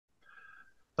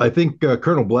I think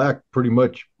Colonel Black pretty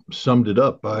much summed it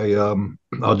up.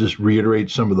 I'll just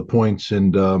reiterate some of the points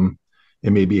and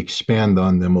maybe expand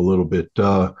on them a little bit.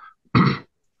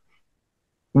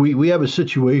 We have a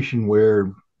situation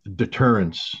where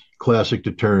deterrence, classic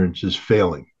deterrence, is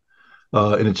failing.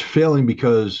 And it's failing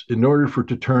because in order for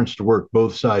deterrence to work,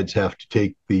 both sides have to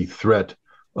take the threat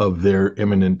of their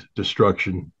imminent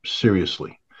destruction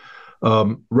seriously.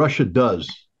 Russia does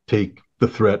take the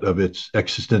threat of its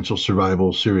existential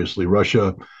survival seriously.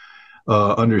 Russia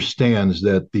understands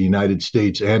that the United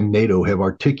States and NATO have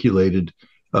articulated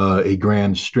a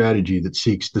grand strategy that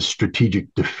seeks the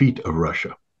strategic defeat of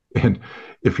Russia. And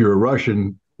if you're a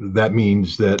Russian, that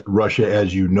means that Russia,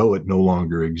 as you know it, no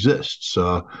longer exists.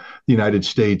 The United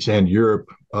States and Europe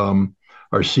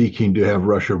are seeking to have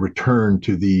Russia return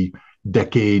to the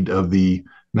decade of the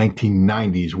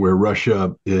 1990s, where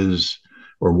Russia is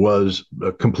or was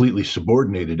completely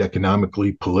subordinated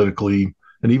economically, politically,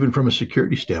 and even from a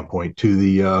security standpoint to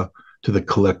the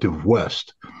collective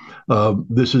West.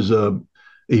 This is a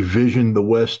vision the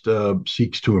West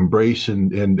seeks to embrace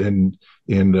and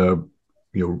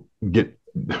get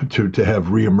to have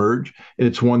reemerge. And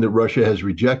it's one that Russia has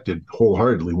rejected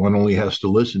wholeheartedly. One only has to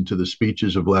listen to the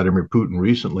speeches of Vladimir Putin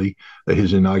recently,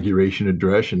 his inauguration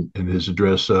address and his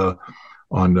address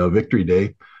on Victory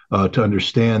Day, to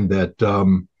understand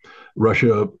that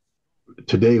Russia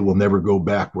today will never go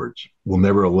backwards, will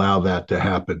never allow that to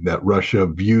happen, that Russia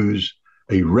views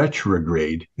a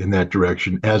retrograde in that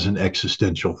direction as an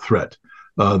existential threat,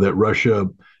 that Russia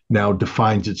now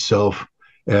defines itself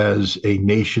as a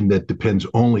nation that depends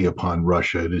only upon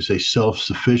Russia. It is a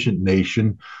self-sufficient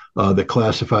nation that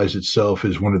classifies itself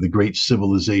as one of the great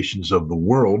civilizations of the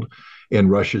world.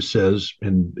 And Russia says,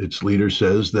 and its leader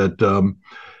says, that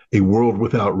a world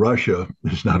without Russia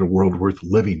is not a world worth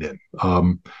living in.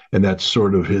 And that's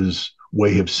sort of his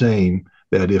way of saying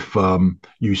that if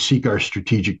you seek our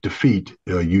strategic defeat,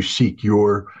 you seek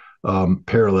your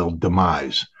parallel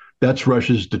demise. That's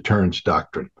Russia's deterrence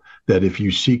doctrine, that if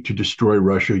you seek to destroy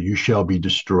Russia, you shall be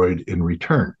destroyed in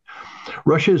return.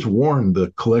 Russia has warned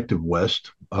the collective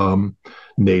West,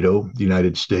 NATO, the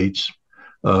United States,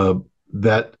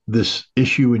 that this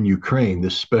issue in Ukraine,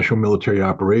 this special military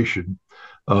operation,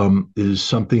 is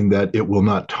something that it will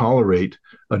not tolerate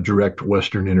a direct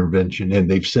Western intervention. And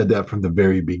they've said that from the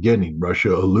very beginning.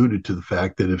 Russia alluded to the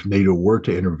fact that if NATO were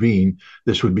to intervene,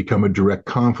 this would become a direct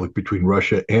conflict between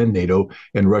Russia and NATO,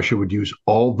 and Russia would use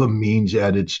all the means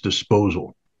at its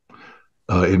disposal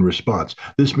in response.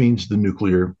 This means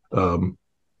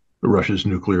Russia's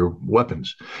nuclear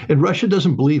weapons. And Russia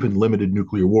doesn't believe in limited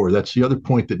nuclear war. That's the other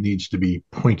point that needs to be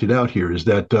pointed out here, is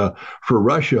that for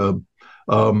Russia,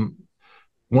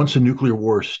 once a nuclear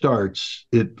war starts,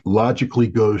 it logically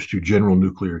goes to general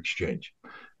nuclear exchange.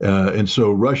 And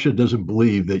so Russia doesn't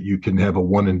believe that you can have a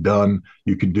one and done,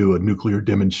 you can do a nuclear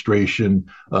demonstration.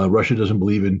 Russia doesn't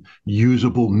believe in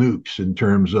usable nukes in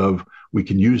terms of we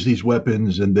can use these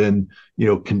weapons and then,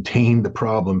 contain the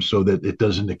problem so that it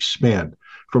doesn't expand.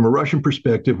 From a Russian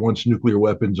perspective, once nuclear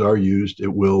weapons are used,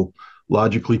 it will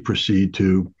logically proceed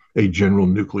to a general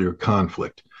nuclear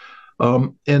conflict.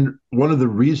 And one of the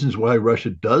reasons why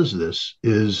Russia does this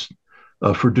is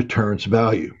for deterrence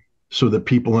value, so that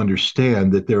people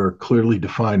understand that there are clearly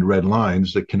defined red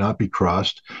lines that cannot be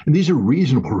crossed. And these are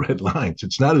reasonable red lines.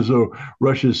 It's not as though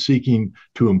Russia is seeking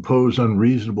to impose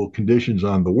unreasonable conditions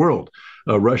on the world.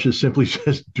 Russia simply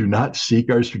says, do not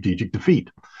seek our strategic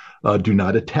defeat. Do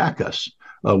not attack us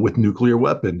with nuclear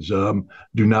weapons. Do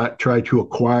not try to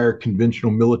acquire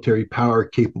conventional military power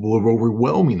capable of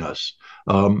overwhelming us.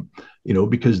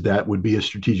 Because that would be a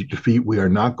strategic defeat. We are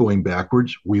not going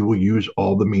backwards. We will use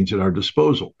all the means at our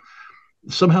disposal.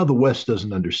 Somehow the West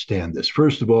doesn't understand this.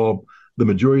 First of all, the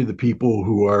majority of the people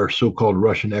who are so-called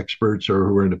Russian experts or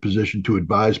who are in a position to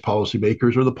advise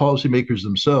policymakers, or the policymakers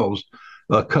themselves,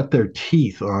 cut their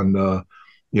teeth on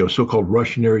so-called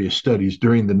Russian area studies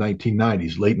during the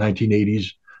 1990s, late 1980s,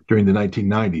 during the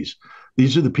 1990s.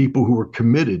 These are the people who were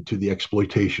committed to the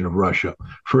exploitation of Russia.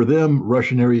 For them,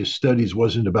 Russian area studies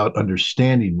wasn't about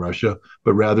understanding Russia,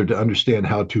 but rather to understand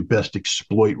how to best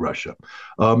exploit Russia.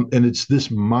 And it's this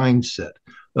mindset,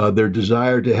 their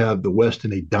desire to have the West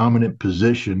in a dominant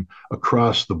position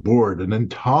across the board, an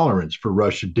intolerance for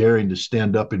Russia daring to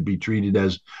stand up and be treated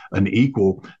as an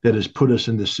equal, that has put us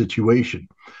in this situation.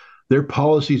 Their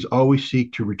policies always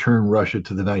seek to return Russia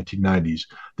to the 1990s.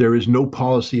 There is no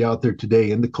policy out there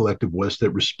today in the collective West that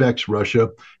respects Russia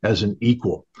as an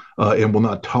equal and will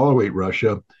not tolerate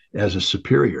Russia as a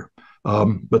superior.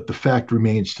 But the fact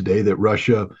remains today that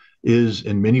Russia is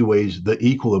in many ways the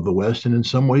equal of the West and in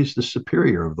some ways the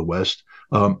superior of the West.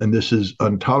 And this is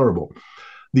intolerable.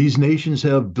 These nations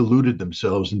have deluded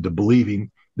themselves into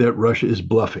believing that Russia is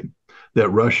bluffing, that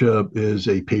Russia is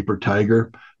a paper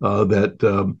tiger,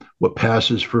 that what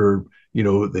passes for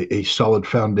a solid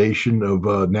foundation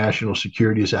of national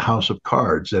security is a house of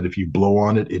cards, that if you blow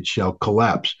on it, it shall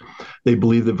collapse. They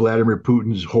believe that Vladimir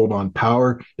Putin's hold on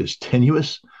power is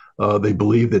tenuous. They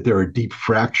believe that there are deep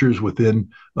fractures within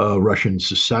Russian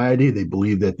society. They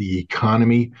believe that the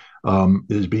economy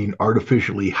is being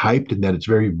artificially hyped and that it's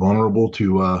very vulnerable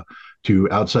to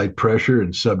outside pressure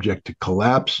and subject to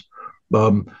collapse.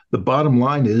 The bottom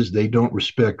line is they don't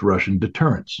respect Russian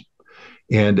deterrence.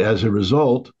 And as a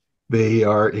result, they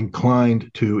are inclined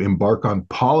to embark on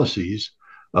policies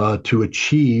to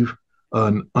achieve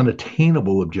an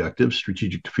unattainable objective,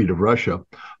 strategic defeat of Russia,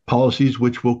 policies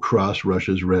which will cross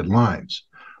Russia's red lines.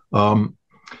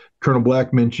 Colonel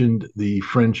Black mentioned the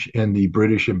French and the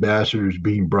British ambassadors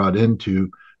being brought into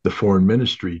the foreign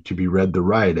ministry to be read the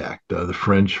Riot Act. The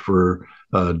French for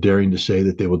daring to say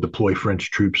that they will deploy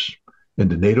French troops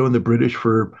into NATO, and the British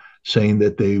for saying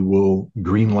that they will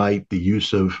greenlight the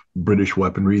use of British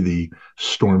weaponry, the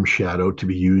Storm Shadow, to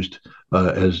be used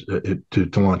to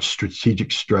launch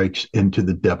strategic strikes into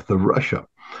the depth of Russia.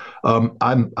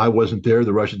 I wasn't there.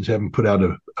 The Russians haven't put out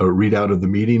a readout of the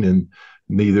meeting, and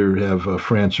neither have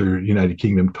France or United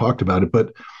Kingdom talked about it.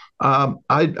 But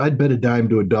I'd bet a dime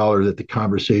to a dollar that the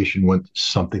conversation went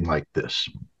something like this.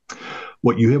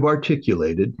 What you have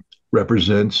articulated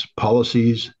represents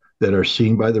policies that are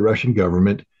seen by the Russian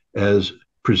government as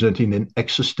presenting an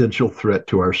existential threat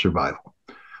to our survival.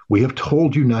 We have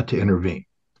told you not to intervene.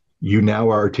 You now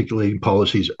are articulating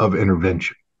policies of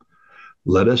intervention.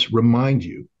 Let us remind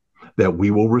you that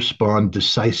we will respond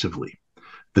decisively.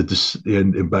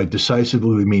 And by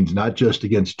decisively, we means not just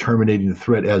against terminating the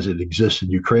threat as it exists in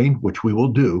Ukraine, which we will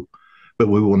do, but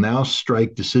we will now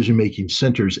strike decision-making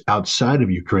centers outside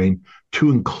of Ukraine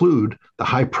to include the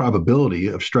high probability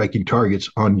of striking targets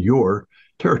on your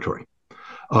territory.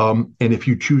 And if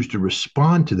you choose to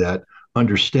respond to that,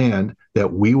 understand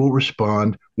that we will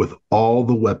respond with all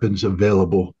the weapons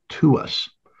available to us.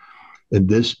 And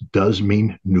this does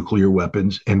mean nuclear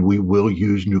weapons, and we will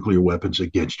use nuclear weapons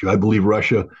against you. I believe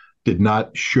Russia did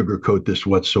not sugarcoat this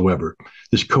whatsoever.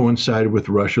 This coincided with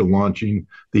Russia launching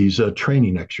these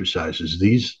training exercises.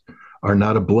 These are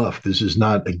not a bluff. This is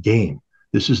not a game.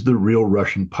 This is the real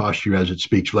Russian posture as it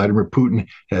speaks. Vladimir Putin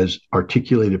has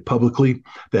articulated publicly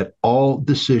that all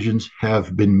decisions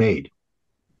have been made.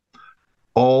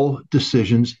 All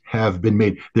decisions have been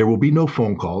made. There will be no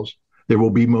phone calls. There will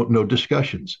be no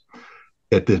discussions.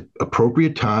 At the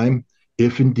appropriate time,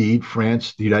 if indeed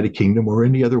France, the United Kingdom, or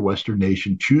any other Western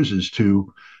nation chooses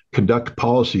to conduct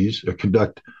policies or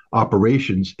conduct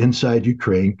operations inside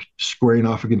Ukraine, squaring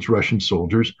off against Russian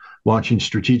soldiers, launching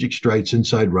strategic strikes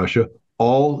inside Russia,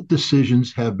 all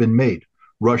decisions have been made.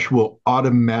 Russia will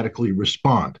automatically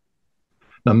respond.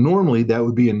 Now, normally that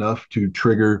would be enough to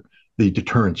trigger the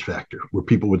deterrence factor, where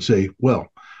people would say, well,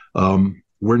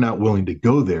 we're not willing to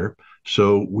go there,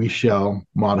 so we shall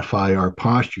modify our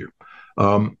posture.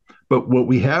 But what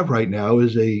we have right now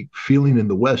is a feeling in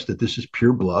the West that this is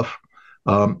pure bluff,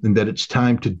 and that it's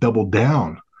time to double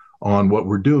down on what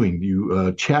we're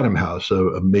doing. Chatham House,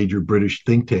 a major British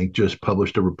think tank, just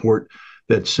published a report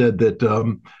that said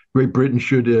that Great Britain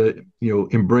should,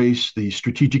 embrace the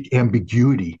strategic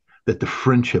ambiguity that the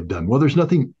French have done. Well, there's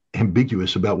nothing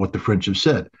ambiguous about what the French have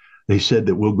said. They said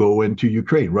that we'll go into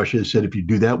Ukraine. Russia has said, if you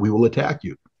do that, we will attack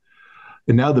you.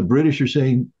 And now the British are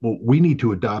saying, well, we need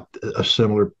to adopt a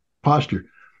similar posture.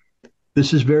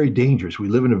 This is very dangerous. We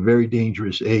live in a very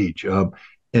dangerous age.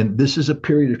 And this is a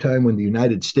period of time when the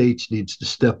United States needs to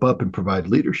step up and provide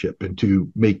leadership and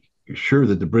to make sure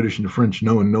that the British and the French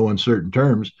know in no uncertain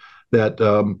terms that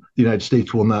the United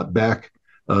States will not back,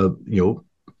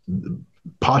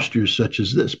 postures such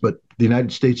as this. But the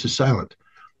United States is silent.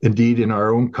 Indeed, in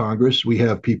our own Congress, we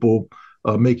have people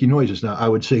making noises. Now, I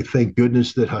would say, thank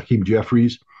goodness that Hakeem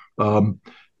Jeffries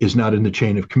is not in the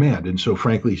chain of command. And so,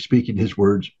 frankly speaking, his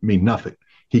words mean nothing.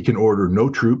 He can order no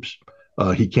troops.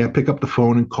 He can't pick up the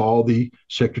phone and call the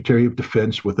Secretary of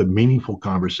Defense with a meaningful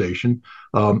conversation.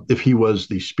 If he was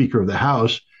the Speaker of the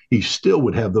House, he still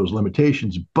would have those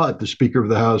limitations. But the Speaker of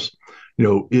the House,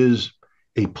 is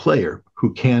a player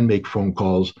who can make phone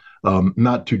calls,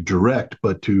 not to direct,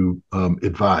 but to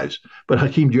advise. But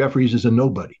Hakeem Jeffries is a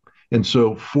nobody. And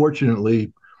so,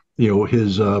 fortunately,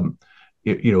 his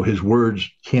words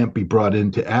can't be brought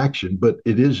into action. But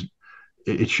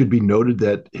it should be noted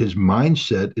that his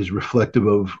mindset is reflective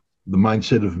of the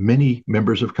mindset of many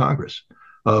members of Congress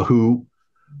who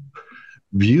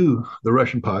view the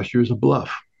Russian posture as a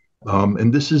bluff.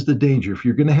 And this is the danger. If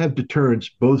you're going to have deterrence,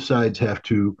 both sides have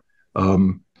to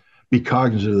um, be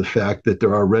cognizant of the fact that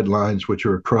there are red lines which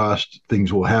are crossed.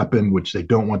 Things will happen which they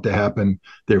don't want to happen.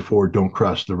 Therefore, don't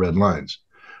cross the red lines.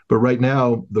 But right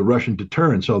now, the Russian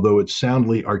deterrence, although it's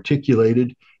soundly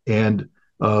articulated and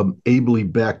ably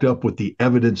backed up with the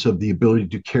evidence of the ability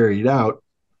to carry it out,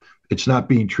 it's not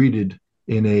being treated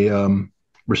in a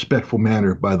respectful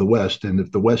manner by the West. And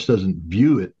if the West doesn't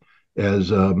view it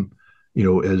as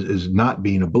as not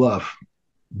being a bluff,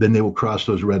 then they will cross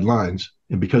those red lines.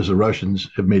 And because the Russians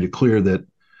have made it clear that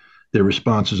their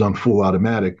response is on full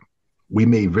automatic, we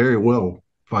may very well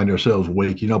find ourselves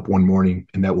waking up one morning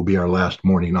and that will be our last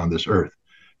morning on this earth.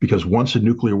 Because once a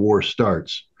nuclear war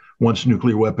starts, once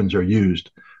nuclear weapons are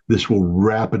used, this will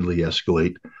rapidly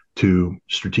escalate to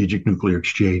strategic nuclear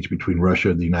exchange between Russia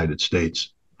and the United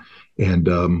States, and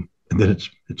then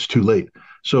it's too late.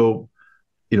 So,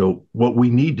 what we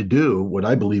need to do, what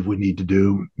I believe we need to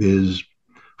do, is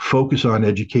focus on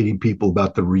educating people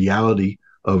about the reality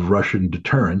of Russian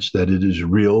deterrence, that it is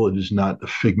real, it is not a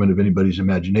figment of anybody's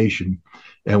imagination,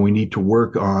 and we need to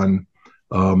work on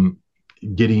um,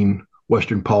 getting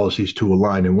Western policies to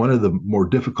align. And one of the more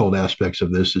difficult aspects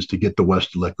of this is to get the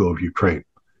West to let go of Ukraine.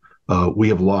 We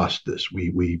have lost this.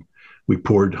 We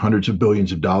poured hundreds of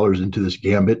billions of dollars into this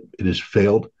gambit. It has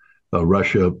failed.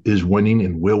 Russia is winning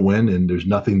and will win, and there's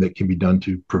nothing that can be done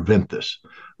to prevent this.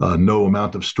 No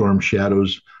amount of storm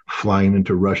shadows flying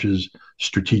into Russia's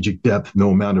strategic depth,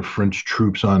 no amount of French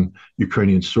troops on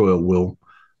Ukrainian soil will,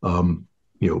 um,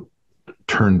 you know,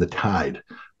 turn the tide.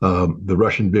 The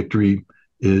Russian victory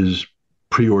is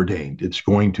preordained. It's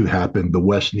going to happen. The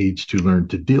West needs to learn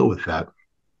to deal with that.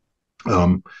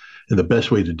 Um, and the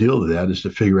best way to deal with that is to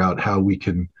figure out how we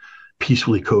can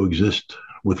peacefully coexist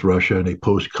with Russia in a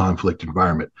post-conflict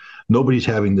environment. Nobody's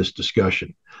having this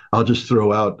discussion. I'll just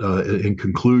throw out in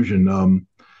conclusion,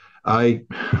 I,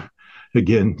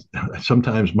 again,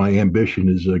 sometimes my ambition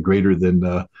is greater than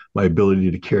my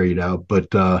ability to carry it out,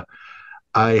 but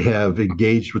I have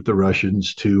engaged with the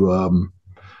Russians to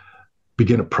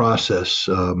begin a process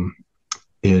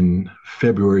in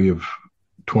February of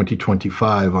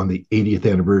 2025 on the 80th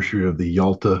anniversary of the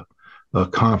Yalta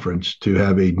conference to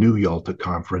have a new Yalta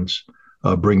conference,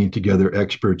 bringing together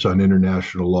experts on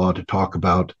international law to talk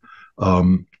about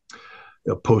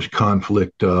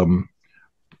post-conflict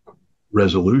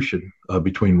resolution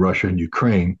between Russia and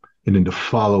Ukraine, and then to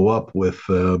follow up with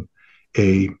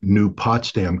a new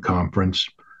Potsdam conference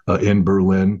in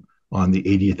Berlin on the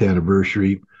 80th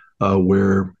anniversary,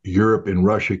 where Europe and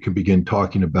Russia can begin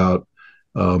talking about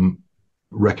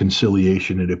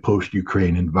reconciliation in a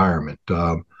post-Ukraine environment.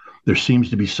 There seems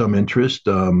to be some interest.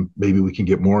 Maybe we can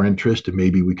get more interest, and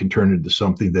maybe we can turn it into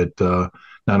something that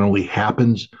not only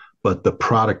happens, but the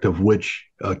product of which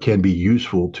can be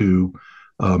useful to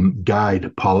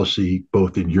guide policy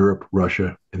both in Europe,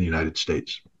 Russia, and the United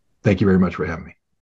States. Thank you very much for having me.